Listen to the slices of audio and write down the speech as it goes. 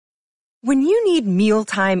When you need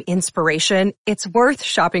mealtime inspiration, it's worth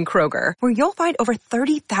shopping Kroger, where you'll find over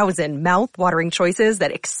 30,000 mouth-watering choices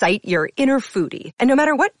that excite your inner foodie. And no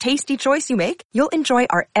matter what tasty choice you make, you'll enjoy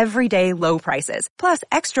our everyday low prices, plus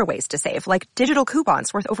extra ways to save, like digital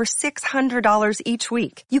coupons worth over $600 each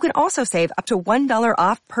week. You can also save up to $1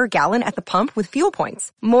 off per gallon at the pump with fuel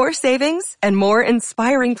points. More savings and more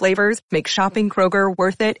inspiring flavors make shopping Kroger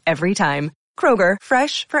worth it every time. Kroger,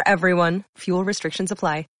 fresh for everyone. Fuel restrictions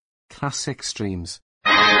apply. Classic streams.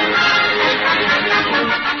 Here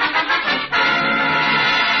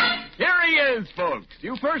he is, folks.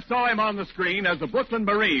 You first saw him on the screen as the Brooklyn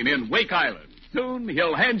Marine in Wake Island. Soon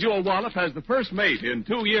he'll hand you a wallop as the first mate in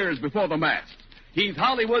 2 years before the mast. He's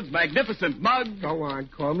Hollywood's magnificent mug. Go on,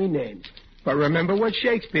 call me names. But remember what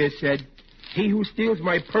Shakespeare said. He who steals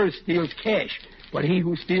my purse steals cash, but he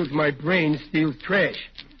who steals my brain steals trash.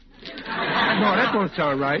 No, that don't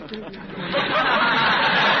sound right.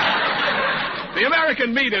 The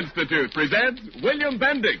American Meat Institute presents William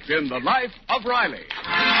Bendix in The Life of Riley.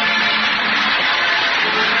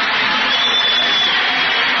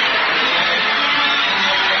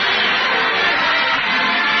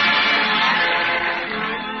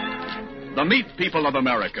 The meat people of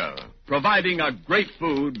America, providing a great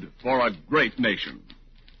food for a great nation.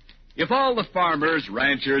 If all the farmers,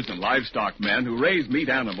 ranchers, and livestock men who raise meat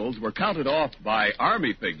animals were counted off by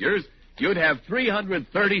Army figures, you'd have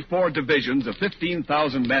 334 divisions of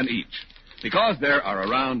 15,000 men each, because there are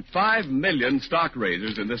around 5 million stock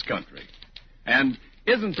raisers in this country. And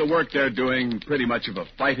isn't the work they're doing pretty much of a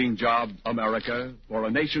fighting job, America, for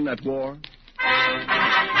a nation at war?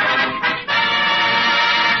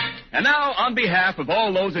 And now, on behalf of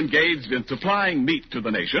all those engaged in supplying meat to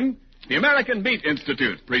the nation, the American Meat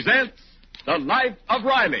Institute presents The Life of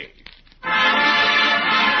Riley.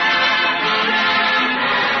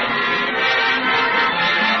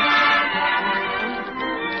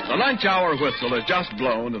 The lunch hour whistle has just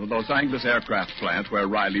blown in the Los Angeles aircraft plant where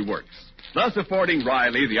Riley works, thus affording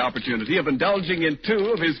Riley the opportunity of indulging in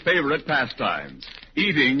two of his favorite pastimes,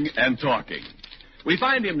 eating and talking. We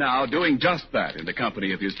find him now doing just that in the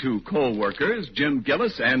company of his two co-workers, Jim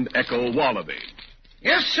Gillis and Echo Wallaby.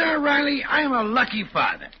 Yes, sir, Riley, I am a lucky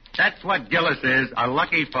father. That's what Gillis is, a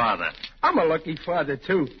lucky father. I'm a lucky father,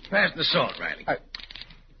 too. Pass the salt, Riley.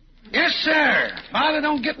 Yes, sir. Father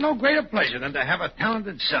don't get no greater pleasure than to have a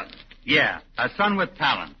talented son. Yeah, a son with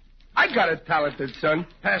talent. I got a talented son.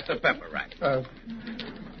 Pass the pepper, Riley.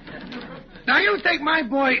 Now, you take my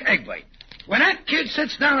boy, Egbert. When that kid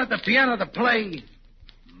sits down at the piano to play,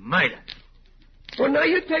 murder. Well, now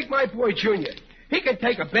you take my boy, Junior. He can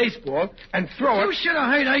take a baseball and throw it. You should have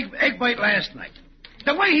heard Egbert last night.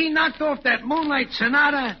 The way he knocked off that Moonlight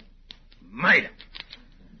Sonata, murder.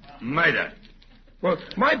 Murder. Well,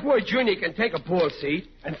 my boy Junior can take a ball seat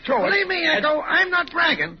and throw it. Believe me, Echo, I'm not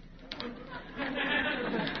bragging.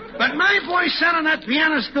 But my boy sat on that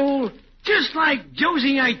piano stool just like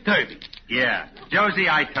Josie Iturby. Yeah, Josie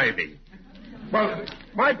Iturby. Well,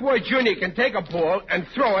 my boy Junior can take a ball and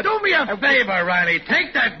throw it. Do me a favor, Riley.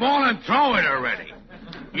 Take that ball and throw it already.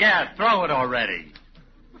 Yeah, throw it already.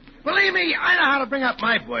 Believe me, I know how to bring up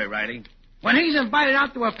my boy, Riley. When he's invited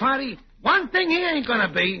out to a party, one thing he ain't gonna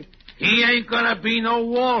be no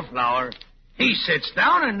wallflower. He sits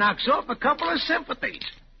down and knocks off a couple of sympathies.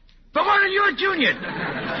 But what did your junior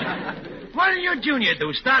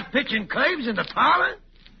do? Start pitching curves in the parlor?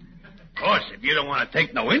 Of course, if you don't want to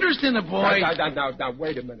take no interest in the boy... Now,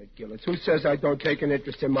 wait a minute, Gillis. Who says I don't take an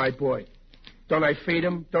interest in my boy? Don't I feed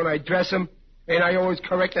him? Don't I dress him? Ain't I always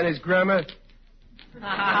correct on his grammar?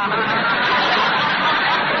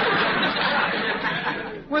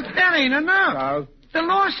 Well, that ain't enough. No. The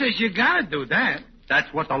law says you gotta do that.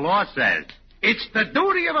 That's what the law says. It's the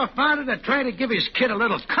duty of a father to try to give his kid a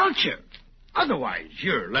little culture. Otherwise,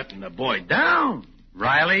 you're letting the boy down.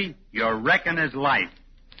 Riley, you're wrecking his life.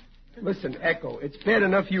 Listen, Echo, it's bad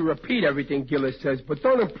enough you repeat everything Gillis says, but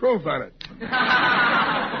don't improve on it.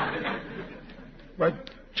 But,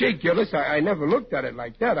 gee, Gillis, I never looked at it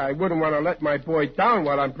like that. I wouldn't want to let my boy down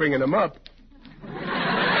while I'm bringing him up.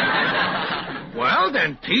 Well,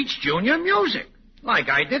 then teach Junior music, like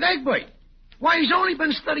I did Egbert. Why, he's only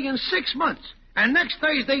been studying 6 months, and next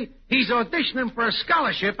Thursday he's auditioning for a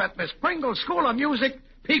scholarship at Miss Pringle's School of Music,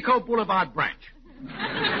 Pico Boulevard branch.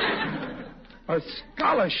 A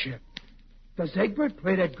scholarship? Does Egbert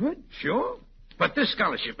play that good? Sure, but this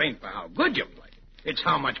scholarship ain't for how good you play. It's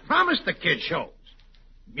how much promise the kid shows.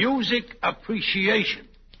 Music appreciation.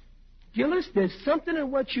 Gillis, there's something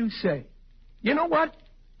in what you say. You know what?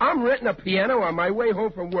 I'm renting a piano on my way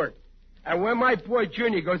home from work. And when my boy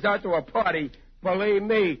Junior goes out to a party, believe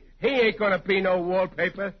me, he ain't gonna be no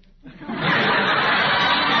wallpaper.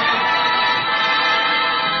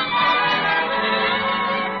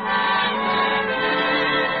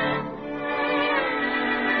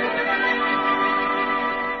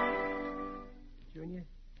 Junior,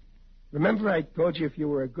 remember I told you if you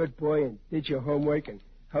were a good boy and did your homework and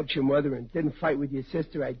helped your mother and didn't fight with your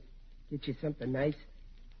sister, I'd get you something nice?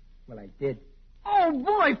 Well, I did. Oh,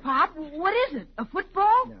 boy, Pop. What is it? A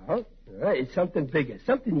football? No, it's something bigger,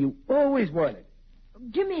 something you always wanted.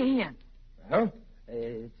 Give me a hint. Well,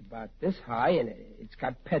 it's about this high and it's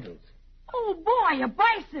got pedals. Oh, boy, a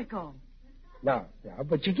bicycle. No,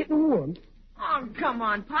 but you're getting warm. Oh, come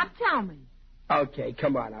on, Pop. Tell me. Okay,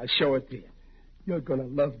 come on, I'll show it to you. You're gonna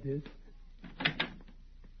love this.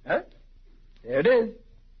 Huh? There it is.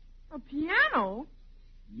 A piano?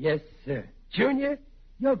 Yes, sir. Junior,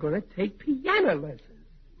 you're gonna take piano lessons.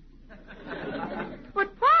 But,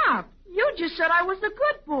 Pop, you just said I was a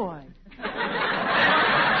good boy.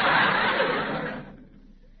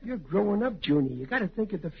 You're growing up, Junior. You gotta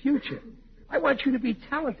think of the future. I want you to be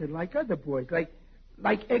talented like other boys, like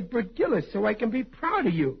Egbert Gillis, so I can be proud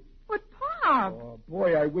of you. But, Pop... Oh,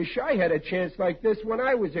 boy, I wish I had a chance like this when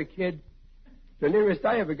I was a kid. The nearest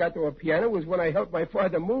I ever got to a piano was when I helped my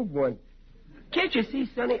father move one. Can't you see,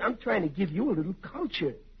 Sonny? I'm trying to give you a little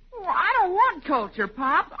culture. Well, I don't want culture,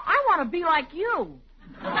 Pop. I want to be like you.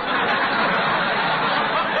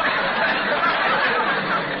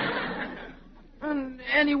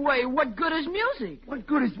 Anyway, what good is music? What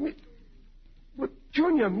good is music? Well,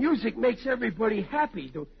 Junior, music makes everybody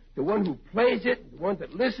happy. The one who plays it, the one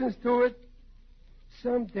that listens to it.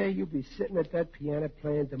 Someday you'll be sitting at that piano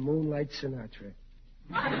playing the Moonlight Sonata.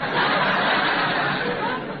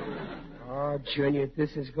 Oh, Junior,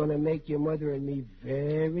 this is going to make your mother and me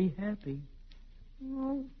very happy.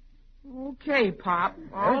 Well, okay, Pop.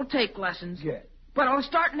 I'll take lessons. Good. But I'll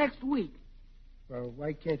start next week. Well,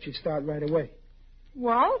 why can't you start right away?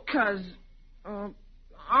 Well, 'cause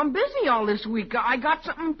I'm busy all this week. I got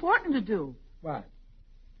something important to do. What?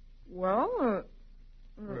 Well,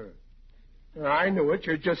 I knew it.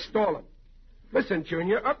 You're just stalling. Listen,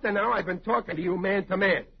 Junior, up to now I've been talking to you man to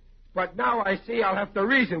man. But now I see I'll have to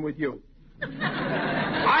reason with you.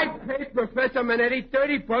 I paid Professor Manetti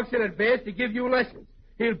 $30 in advance to give you lessons.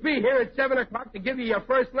 He'll be here at 7 o'clock to give you your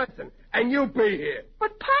first lesson. And you'll be here.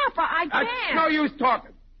 But, Papa, I can't. That's no use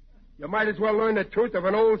talking. You might as well learn the truth of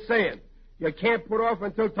an old saying. You can't put off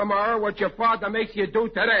until tomorrow what your father makes you do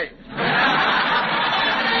today.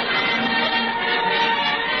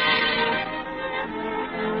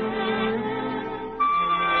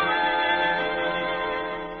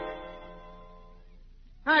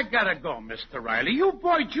 I gotta go, Mr. Riley. You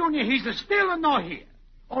boy, Junior, he's still no here.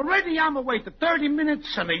 Already I'm away to 30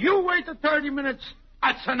 minutes, and you wait to 30 minutes.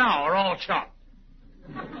 That's an hour, all chopped.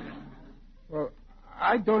 Well,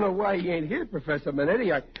 I don't know why he ain't here, Professor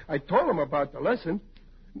Manetti. I told him about the lesson.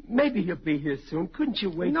 Maybe he'll be here soon. Couldn't you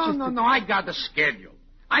wait No, I got a schedule.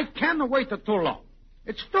 I can't wait too long.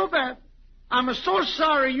 It's too bad. I'm so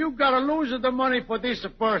sorry you gotta lose the money for this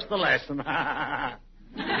first lesson.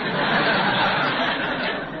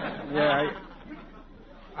 Yeah,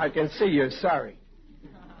 I can see you're sorry.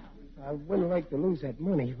 I wouldn't like to lose that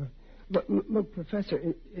money. Look, Professor,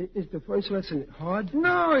 is the first lesson hard?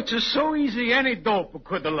 No, it's so easy any dope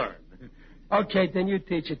could learn. Okay, then you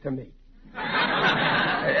teach it to me.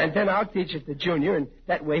 And then I'll teach it to Junior, and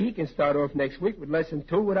that way he can start off next week with lesson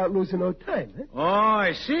 2 without losing no time. Huh? Oh,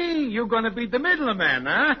 I see. You're going to be the middleman,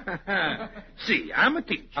 huh? See, I'm a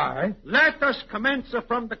teacher. All right. Let us commence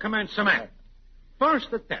from the commencement. First,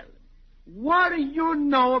 tell me, what do you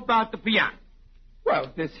know about the piano?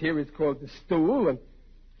 Well, this here is called the stool, and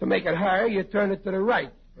to make it higher, you turn it to the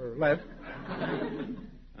right or left.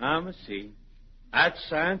 I'm see. That's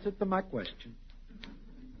the answer to my question.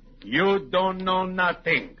 You don't know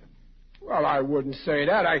nothing. Well, I wouldn't say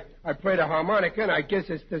that. I play the harmonica, and I guess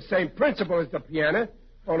it's the same principle as the piano,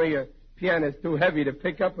 only a piano's too heavy to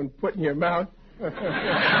pick up and put in your mouth.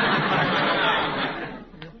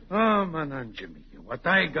 Oh, man, Jimmy, what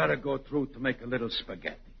I gotta go through to make a little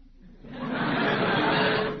spaghetti.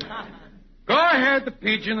 Go ahead, the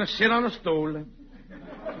pigeon, and sit on a stool. Okay,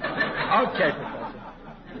 Professor.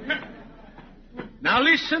 Now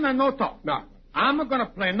listen and no talk. No. I'm gonna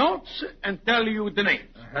play notes and tell you the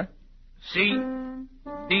names. Uh-huh. C,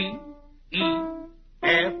 D, E,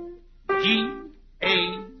 F, G,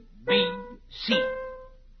 A, B, C.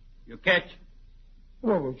 You catch?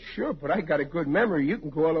 Well, sure, but I got a good memory. You can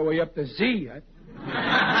go all the way up to Z.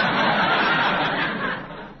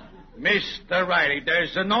 Mr. Riley,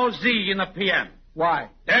 there's no Z in the piano. Why?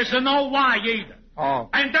 There's no Y either. Oh.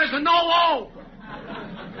 And there's no O.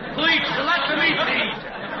 Please, let me teach.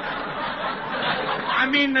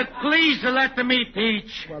 mean that please let me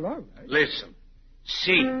teach. Well, all right. Listen.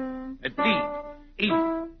 C, a D, E,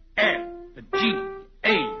 F, a G,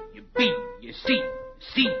 A, you B, you C,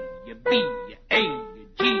 C, you B, you A, you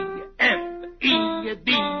G, you F, E, you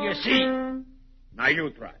D, you C. Now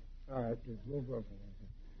you try. All right, just move over.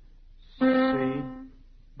 C,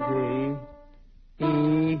 D,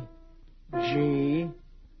 E, G.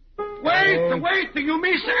 Wait till you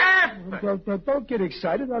miss F. Don't get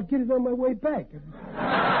excited. I'll get it on my way back.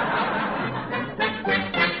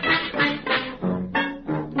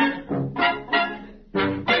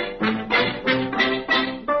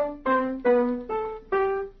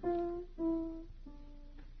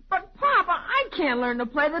 But, Papa, I can't learn to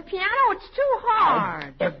play the piano. It's too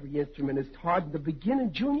hard. Every instrument is hard in the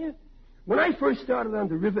beginning, Junior. When I first started on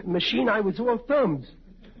the rivet machine, I was all thumbs.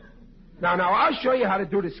 Now, I'll show you how to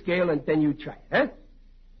do the scale, and then you try it, huh?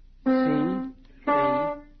 C, D,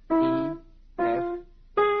 E, F,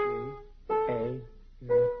 G, A,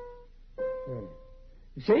 F.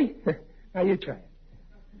 You see? Now you try it.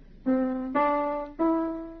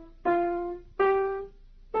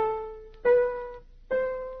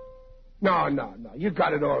 No. You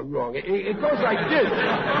got it all wrong. It goes like this.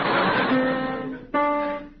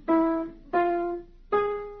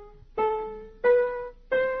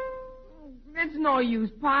 It's no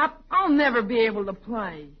use, Pop. I'll never be able to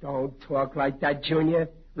play. Don't talk like that, Junior.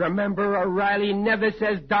 Remember, O'Reilly never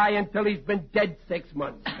says die until he's been dead 6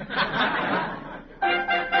 months.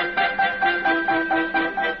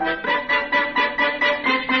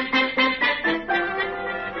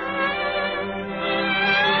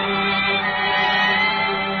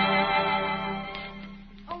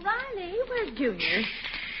 O'Reilly, where's Junior?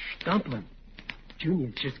 Dumpling.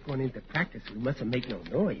 Junior's just going into practice. We mustn't make no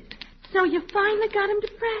noise. So you finally got him to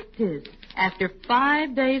practice after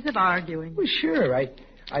 5 days of arguing. Well, sure. I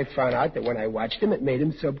found out that when I watched him, it made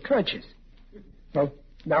him subconscious. So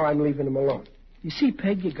now I'm leaving him alone. You see,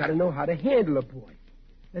 Peg, you got to know how to handle a boy.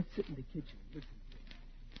 Let's sit in the kitchen and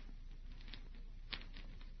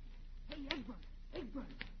listen.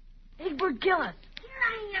 Hey, Egbert Gillis. Here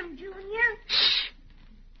I am, Junior. Shh.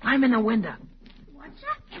 Climb in the window. What's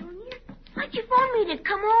up, Junior? Why'd you phone me to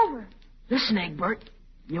come over? Listen, Egbert.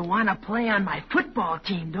 You want to play on my football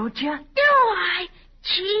team, don't you? Do I?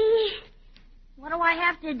 Gee. What do I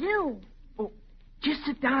have to do? Oh, just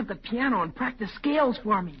sit down at the piano and practice scales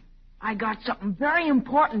for me. I got something very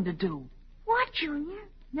important to do. What, Junior?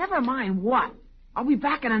 Never mind what. I'll be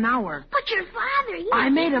back in an hour. But your father, I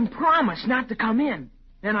made him promise not to come in.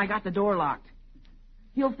 Then I got the door locked.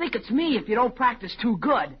 He'll think it's me if you don't practice too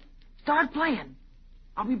good. Start playing.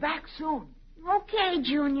 I'll be back soon. Okay,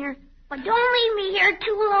 Junior. But don't leave me here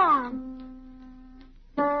too long.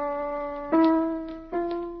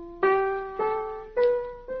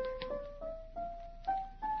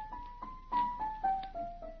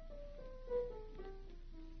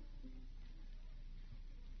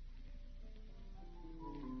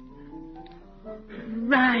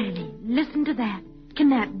 Riley, listen to that. Can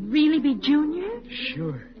that really be Junior?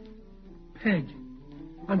 Sure. Peg,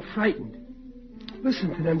 I'm frightened.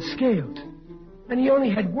 Listen to them scales. And he only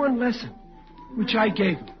had one lesson, which I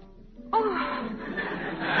gave him. Oh.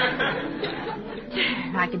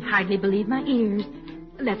 I can hardly believe my ears.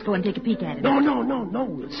 Let's go and take a peek at it. No.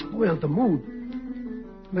 We'll spoil the mood.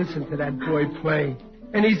 Listen to that boy play.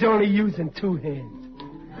 And he's only using 2 hands.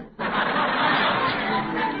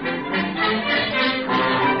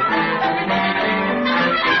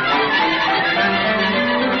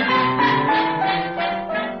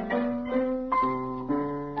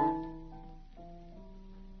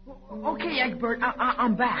 Okay, Egbert,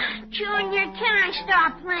 I'm back. Junior, can I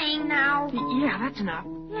stop playing now? Yeah, that's enough.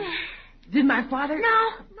 Did my father?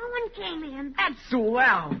 No one came in. That's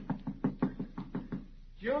swell.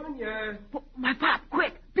 Junior! My pop,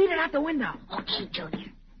 quick, beat it out the window. Okay,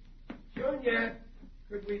 Junior. Junior,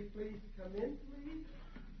 could we please come in, please?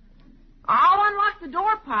 I'll unlock the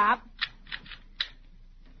door, Pop.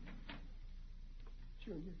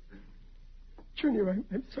 Junior,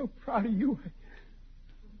 I'm so proud of you.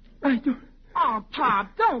 I don't... Oh,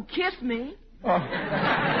 Pop, don't kiss me. Oh,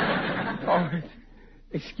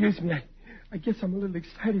 excuse me. I guess I'm a little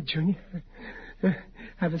excited, Junior.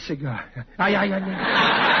 Have a cigar. I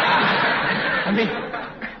mean,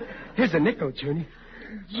 here's a nickel, Junior.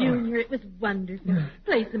 Junior, it was wonderful.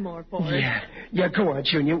 Play some more for us. Yeah, go on,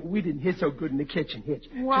 Junior. We didn't hear so good in the kitchen. Here.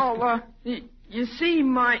 Well, you see,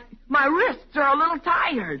 my wrists are a little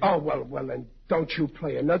tired. Oh, well, then don't you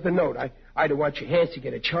play another note. I don't want your hands to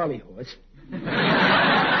get a Charlie horse. Oh,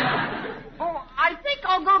 I think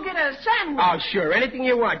I'll go get a sandwich. Oh, sure. Anything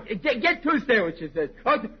you want. Get 2 sandwiches then.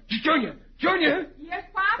 Oh, Junior. Yes,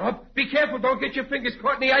 Pop? Oh, be careful. Don't get your fingers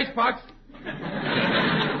caught in the icebox.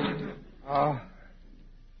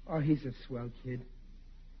 Oh, he's a swell kid.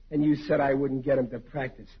 And you said I wouldn't get him to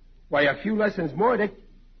practice. Why, a few lessons more,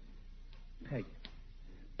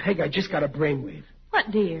 Peg, I just got a brainwave.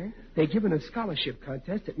 What, dear? They're giving a scholarship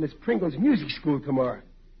contest at Miss Pringle's music school tomorrow.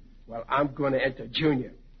 Well, I'm going to enter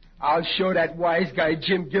Junior. I'll show that wise guy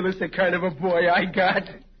Jim Gillis the kind of a boy I got.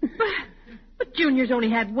 But Junior's only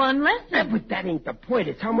had 1 lesson. Yeah, but that ain't the point.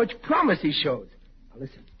 It's how much promise he shows. Now,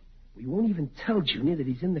 listen. We won't even tell Junior that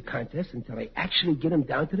he's in the contest until I actually get him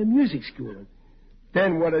down to the music school. And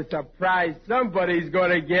then what a surprise somebody's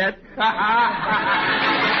going to get.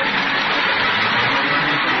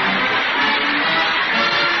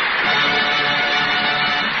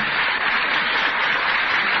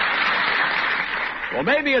 Well,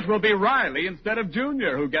 maybe it will be Riley instead of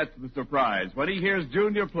Junior who gets the surprise when he hears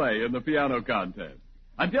Junior play in the piano contest.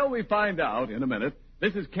 Until we find out in a minute,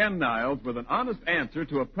 this is Ken Niles with an honest answer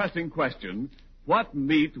to a pressing question. What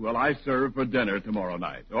meat will I serve for dinner tomorrow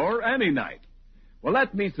night, or any night? Well,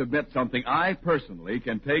 let me submit something I personally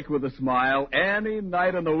can take with a smile any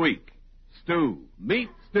night in the week. Stew. Meat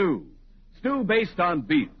stew. Stew based on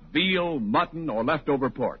beef, veal, mutton, or leftover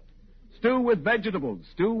pork. Stew with vegetables,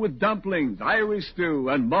 stew with dumplings, Irish stew,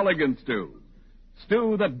 and mulligan stew.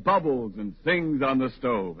 Stew that bubbles and sings on the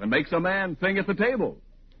stove and makes a man sing at the table.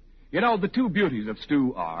 You know, the 2 beauties of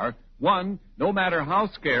stew are, 1, no matter how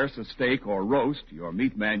scarce a steak or roast, your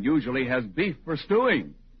meat man usually has beef for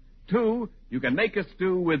stewing. 2, you can make a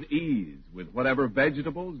stew with ease, with whatever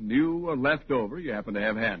vegetables, new or left over, you happen to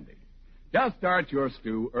have handy. Just start your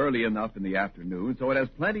stew early enough in the afternoon so it has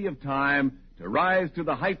plenty of time to rise to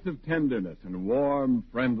the heights of tenderness and warm,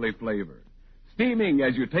 friendly flavor. Steaming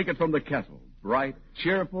as you take it from the kettle. Bright,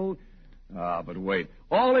 cheerful. But wait.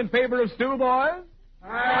 All in favor of stew, boys?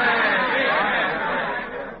 Aye.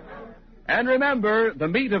 And remember, the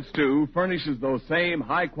meat of stew furnishes those same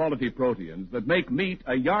high-quality proteins that make meat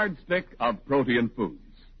a yardstick of protein foods.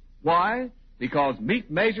 Why? Because meat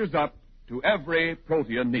measures up to every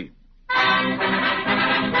protein need.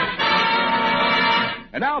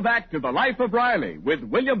 And now back to The Life of Riley with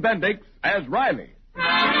William Bendix as Riley.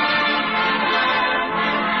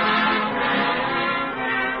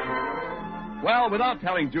 Well, without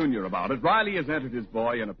telling Junior about it, Riley has entered his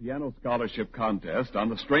boy in a piano scholarship contest on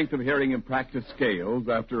the strength of hearing him practice scales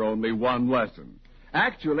after only 1 lesson.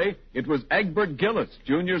 Actually, it was Egbert Gillis,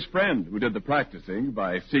 Junior's friend, who did the practicing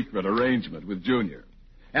by secret arrangement with Junior.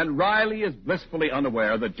 And Riley is blissfully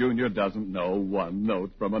unaware that Junior doesn't know 1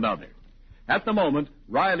 note from another. At the moment,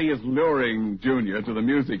 Riley is luring Junior to the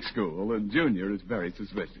music school, and Junior is very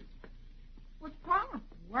suspicious. What's Pop?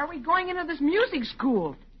 Why are we going into this music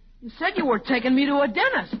school? You said you were taking me to a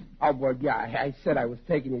dentist. Oh, well, yeah, I said I was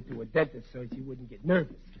taking you to a dentist so you wouldn't get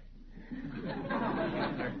nervous.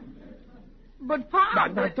 But,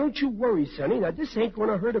 Pop... Now, don't you worry, Sonny. Now, this ain't going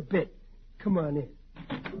to hurt a bit. Come on in.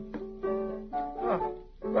 Oh,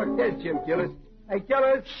 look, there's Jim Gillis. Hey,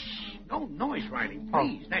 Gillis. Shh, no noise, Riley,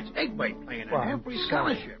 please. That's Egbert playing an every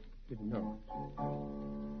scholarship. Didn't know.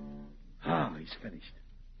 Oh, he's finished.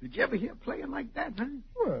 Did you ever hear playing like that, huh?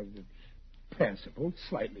 Well, it's passable,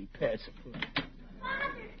 slightly passable. Father,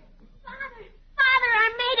 I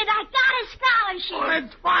made it. I got a scholarship. Oh,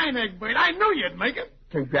 that's fine, Egbert. I knew you'd make it.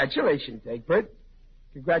 Congratulations, Egbert.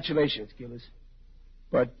 Congratulations, Gillis.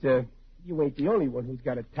 But you ain't the only one who's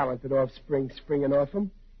got a talented offspring springing off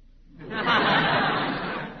him.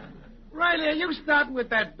 Riley, are you starting with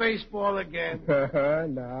that baseball again?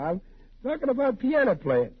 No, I'm talking about piano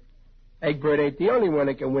playing. Egbert ain't the only one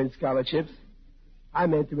that can win scholarships.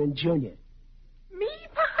 I'm entering Junior. Me,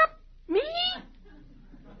 Pop? Me?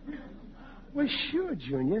 Well, sure,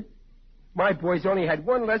 Junior. My boy's only had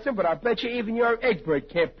 1 lesson, but I bet you even your Egbert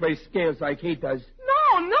can't play scales like he does.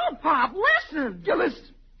 No, Pop, listen. Gillis,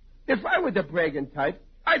 if I were the bragging type,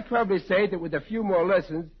 I'd probably say that with a few more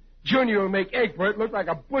lessons, Junior will make Egbert look like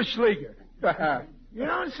a bush leaguer. You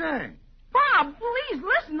don't say. Bob, please,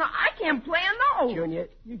 listen. I can't play a note. Junior,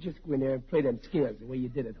 you just go in there and play them scales the way you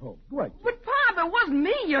did at home. Go on. But, Bob, it wasn't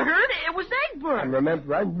me you heard. It was Egbert. And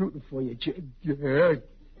remember, I'm rooting for you. Egbert.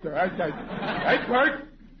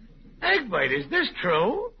 Egbert, is this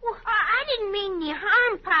true? Well, I didn't mean any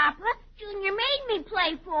harm, Papa. Junior made me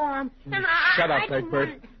play for him. And Shut up, I didn't Egbert.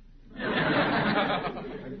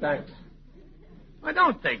 want... Thanks. I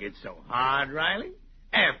don't think it's so hard, Riley.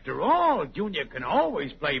 After all, Junior can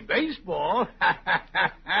always play baseball.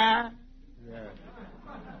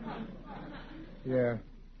 Yeah.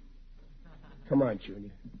 Come on,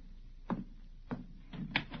 Junior.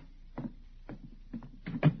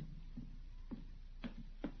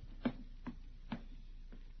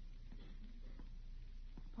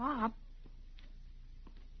 Pop?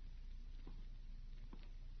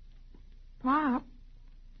 Pop?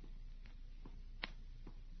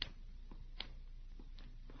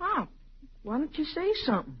 Pop, why don't you say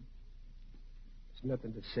something? There's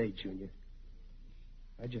nothing to say, Junior.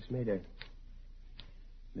 I just made a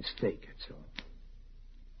mistake, that's all.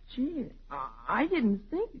 Gee, I didn't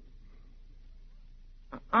think...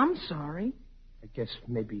 I'm sorry. I guess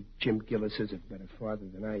maybe Jim Gillis is a better father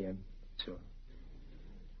than I am, that's all.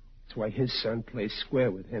 That's why his son plays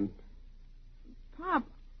square with him. Pop,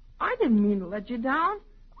 I didn't mean to let you down.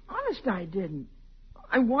 Honest, I didn't.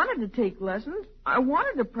 I wanted to take lessons. I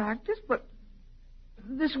wanted to practice, but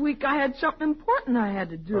this week I had something important I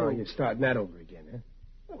had to do. Oh, you're starting that over again, huh?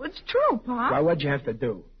 Well, it's true, Pop. Well, what'd you have to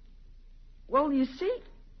do? Well, you see,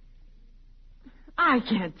 I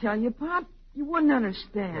can't tell you, Pop. You wouldn't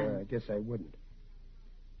understand. Yeah, I guess I wouldn't.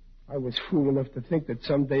 I was fool enough to think that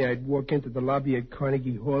someday I'd walk into the lobby at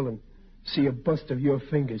Carnegie Hall and see a bust of your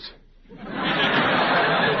fingers.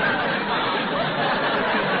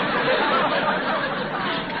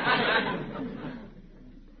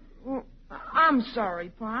 Well, I'm sorry,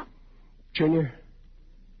 Pop. Junior,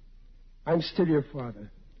 I'm still your father.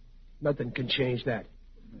 Nothing can change that.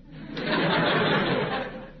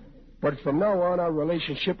 But from now on, our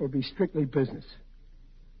relationship will be strictly business.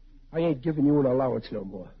 I ain't giving you an allowance no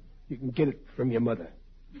more. You can get it from your mother.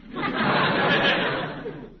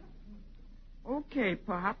 Okay,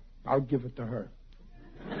 Pop. I'll give it to her.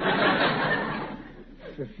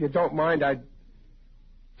 If you don't mind, I'd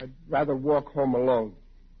rather walk home alone.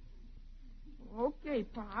 Okay,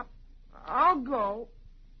 Pop. I'll go.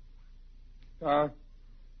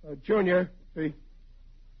 Junior, be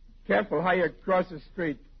careful how you cross the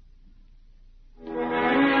street. Is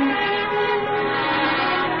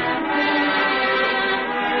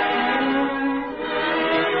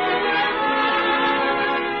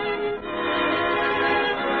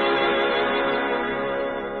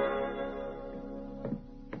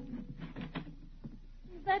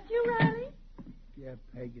that you, Riley? Yeah,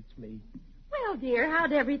 Peg, it's me. Well, dear,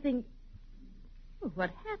 how'd everything... Oh, what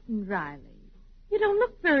happened, Riley? You don't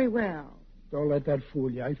look very well. Don't let that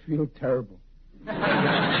fool you. I feel terrible.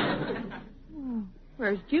 Oh,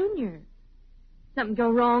 where's Junior? Something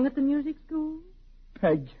go wrong at the music school?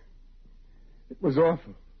 Peg, it was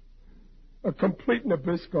awful. A complete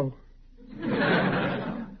Nabisco.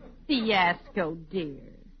 Fiasco,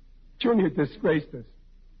 dear. Junior disgraced us.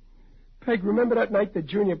 Peg, remember that night that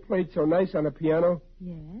Junior played so nice on the piano?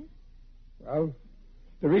 Yes? Well,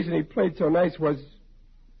 the reason he played so nice was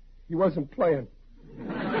he wasn't playing.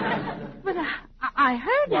 But I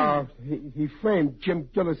heard him. No, he framed Jim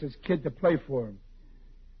Gillis's kid to play for him.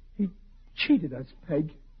 He cheated us,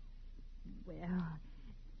 Peg. Well,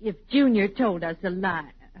 if Junior told us a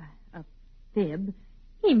lie, a fib,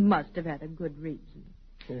 he must have had a good reason.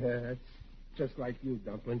 Yeah, that's just like you,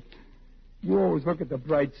 Dumpling. You always look at the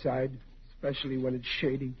bright side, especially when it's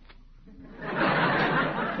shady.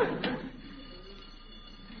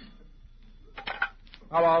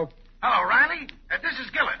 Hello. Hello, Riley. This is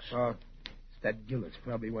Gillis. That Gillis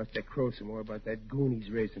probably wants to crow some more about that goon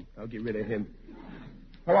he's raising. I'll get rid of him.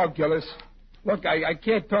 Hello, Gillis. Look, I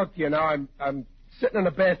can't talk to you now. I'm sitting in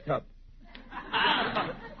the bathtub.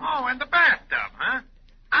 Oh, in the bathtub, huh?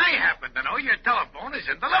 I happen to know your telephone is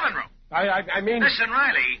in the living room. I mean... Listen,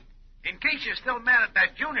 Riley, in case you're still mad at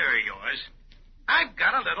that Junior of yours, I've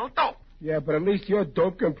got a little dope. Yeah, but at least your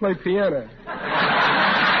dope can play piano.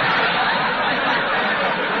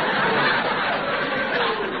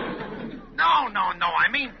 No.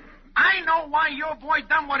 I mean, I know why your boy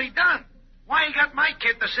done what he done. Why he got my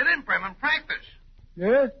kid to sit in for him and practice.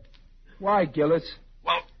 Yeah? Why, Gillis?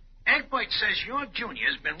 Well, Egbert says your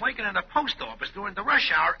Junior's been working in the post office during the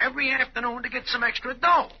rush hour every afternoon to get some extra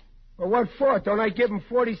dough. Well, what for? Don't I give him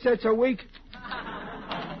 40 cents a week?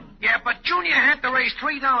 Yeah, but Junior had to raise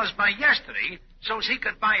 $3 by yesterday so's he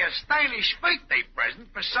could buy a stylish birthday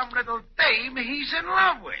present for some little dame he's in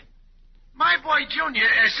love with. My boy Junior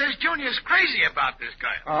says Junior's crazy about this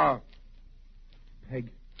guy. Peg,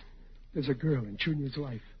 there's a girl in Junior's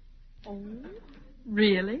life. Oh,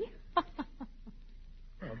 really?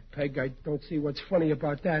 Peg, I don't see what's funny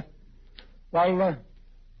about that. Well,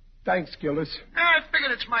 thanks, Gillis. I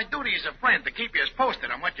figured it's my duty as a friend to keep you as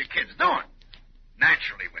posted on what your kid's doing.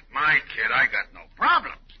 Naturally, with my kid, I got no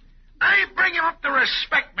problems. I bring him up to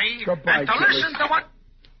respect me Goodbye, and to Gillis. listen to what...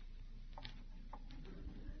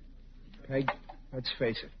 Peg, let's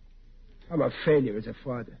face it. I'm a failure as a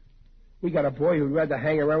father. We got a boy who'd rather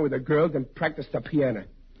hang around with a girl than practice the piano.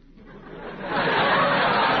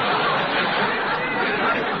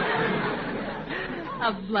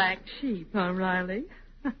 A black sheep, huh, Riley?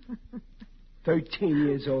 13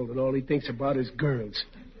 years old, and all he thinks about is girls.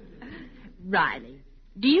 Riley,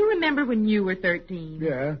 do you remember when you were 13?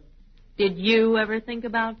 Yeah. Did you ever think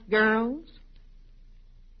about girls?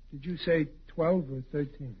 Did you say 12 or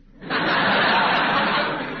 13?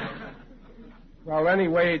 Well,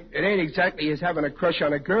 anyway, it ain't exactly as having a crush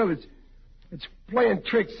on a girl. It's playing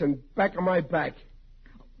tricks and back of my back.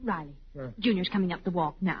 Riley, Junior's coming up the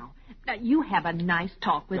walk now. Now, you have a nice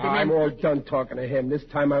talk with him. I'm all done talking to him. This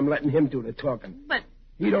time I'm letting him do the talking. But...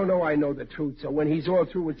 He don't know I know the truth, so when he's all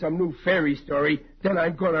through with some new fairy story, then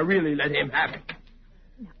I'm going to really let him have it.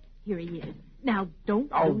 Now, here he is. Now,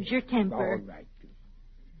 don't lose your temper. All right.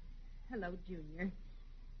 Hello, Junior.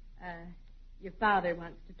 Your father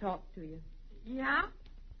wants to talk to you. Yeah?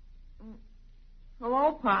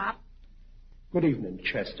 Hello, Pop. Good evening,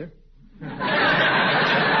 Chester.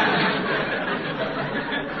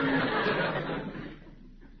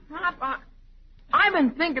 Pop, I've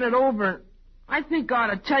been thinking it over. I think I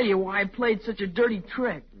ought to tell you why I played such a dirty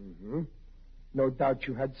trick. Mm-hmm. No doubt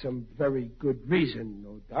you had some very good reason,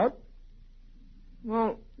 no doubt.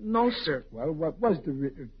 Well, no, sir. Well, what was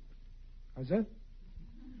the how's that?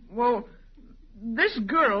 Well, this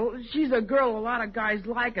girl, she's a girl a lot of guys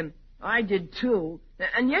like, and I did too.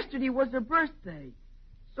 And yesterday was her birthday.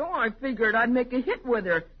 So I figured I'd make a hit with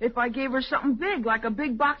her if I gave her something big, like a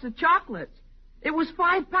big box of chocolates. It was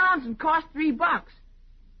 £5 and cost $3.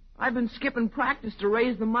 I've been skipping practice to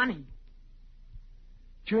raise the money.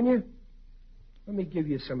 Junior, let me give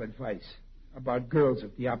you some advice about girls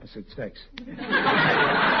of the opposite sex.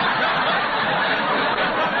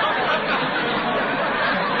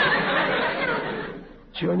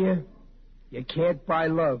 Junior, you can't buy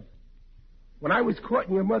love. When I was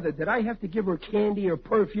courting your mother, did I have to give her candy or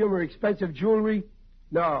perfume or expensive jewelry?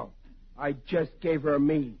 No, I just gave her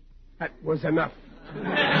me. That was enough.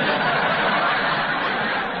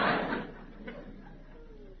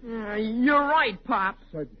 You're right, Pop.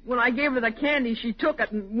 Certainly. When I gave her the candy, she took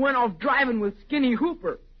it and went off driving with Skinny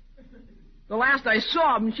Hooper. The last I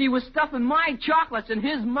saw him, she was stuffing my chocolates in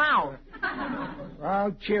his mouth.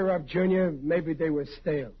 Well, cheer up, Junior. Maybe they were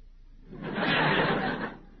stale.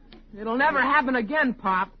 It'll never happen again,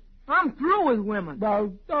 Pop. I'm through with women.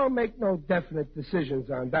 Well, don't make no definite decisions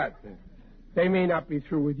on that. They may not be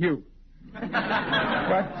through with you.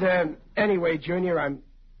 But anyway, Junior, I'm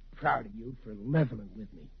proud of you for leveling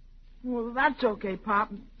with me. Well, that's okay,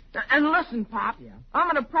 Pop. And listen, Pop. Yeah? I'm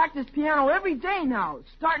going to practice piano every day now,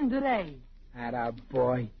 starting today. Atta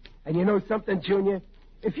boy. And you know something, Junior?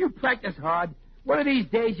 If you practice hard, one of these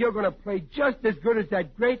days you're going to play just as good as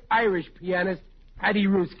that great Irish pianist, Paddy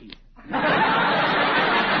Ruski.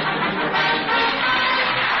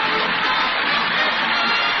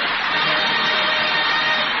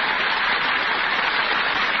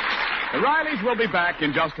 The Rileys will be back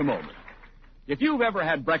in just a moment. If you've ever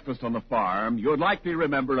had breakfast on the farm, you'd likely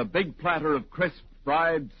remember a big platter of crisp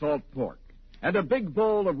fried salt pork and a big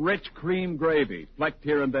bowl of rich cream gravy flecked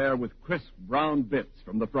here and there with crisp brown bits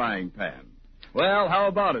from the frying pan. Well, how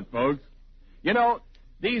about it, folks? You know,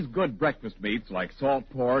 these good breakfast meats like salt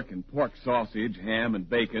pork and pork sausage, ham, and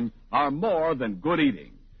bacon are more than good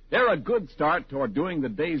eating. They're a good start toward doing the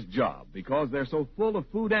day's job because they're so full of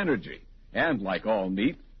food energy. And like all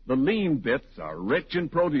meat, the lean bits are rich in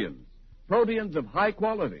proteins. Proteins of high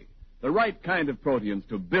quality, the right kind of proteins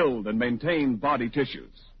to build and maintain body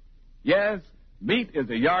tissues. Yes, meat is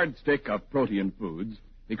a yardstick of protein foods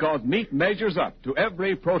because meat measures up to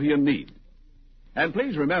every protein need. And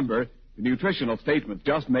please remember, the nutritional statements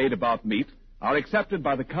just made about meat are accepted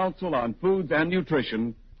by the Council on Foods and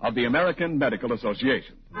Nutrition of the American Medical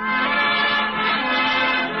Association.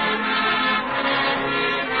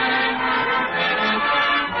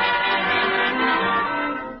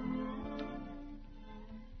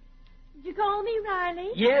 Did you call me, Riley?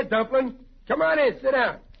 Yeah, Dumpling. Come on in, sit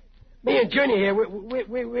down. Me and Junior here,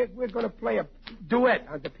 we're going to play a duet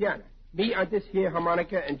on the piano. Me on this here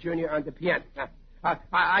harmonica and Junior on the piano.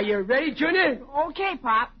 Are you ready, Junior? Okay,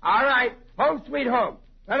 Pop. All right. Home sweet home.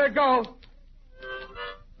 Let her go.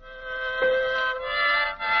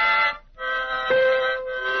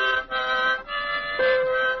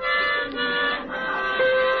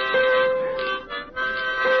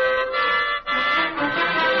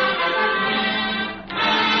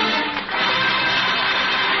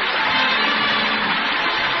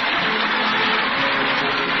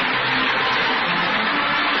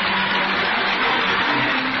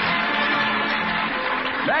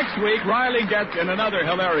 Next week, Riley gets in another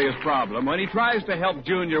hilarious problem when he tries to help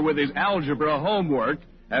Junior with his algebra homework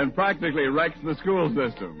and practically wrecks the school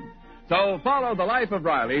system. So follow The Life of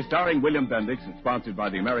Riley, starring William Bendix and sponsored by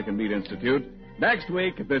the American Meat Institute, next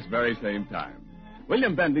week at this very same time.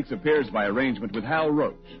 William Bendix appears by arrangement with Hal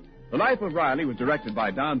Roach. The Life of Riley was directed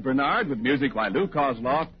by Don Bernard with music by Lou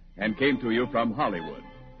Kozloff and came to you from Hollywood.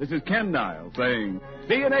 This is Ken Niles saying,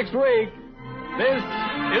 see you next week. This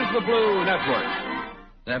is the Blue Network.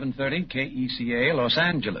 7:30 KECA, Los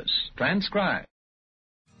Angeles. Transcribed.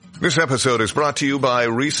 This episode is brought to you by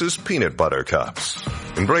Reese's Peanut Butter Cups.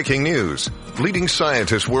 In breaking news, leading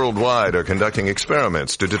scientists worldwide are conducting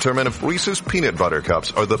experiments to determine if Reese's Peanut Butter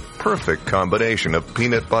Cups are the perfect combination of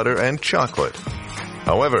peanut butter and chocolate.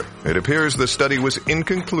 However, it appears the study was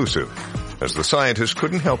inconclusive, as the scientists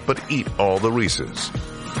couldn't help but eat all the Reese's.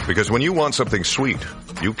 Because when you want something sweet,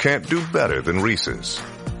 you can't do better than Reese's.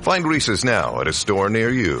 Find Reese's now at a store near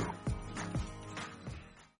you.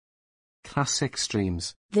 Classic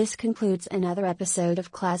Streams. This concludes another episode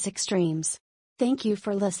of Classic Streams. Thank you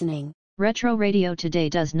for listening. Retro Radio Today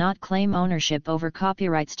does not claim ownership over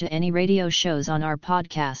copyrights to any radio shows on our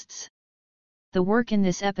podcasts. The work in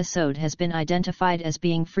this episode has been identified as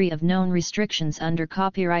being free of known restrictions under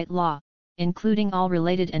copyright law, including all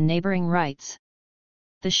related and neighboring rights.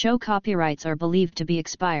 The show copyrights are believed to be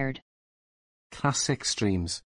expired. Classic Streams.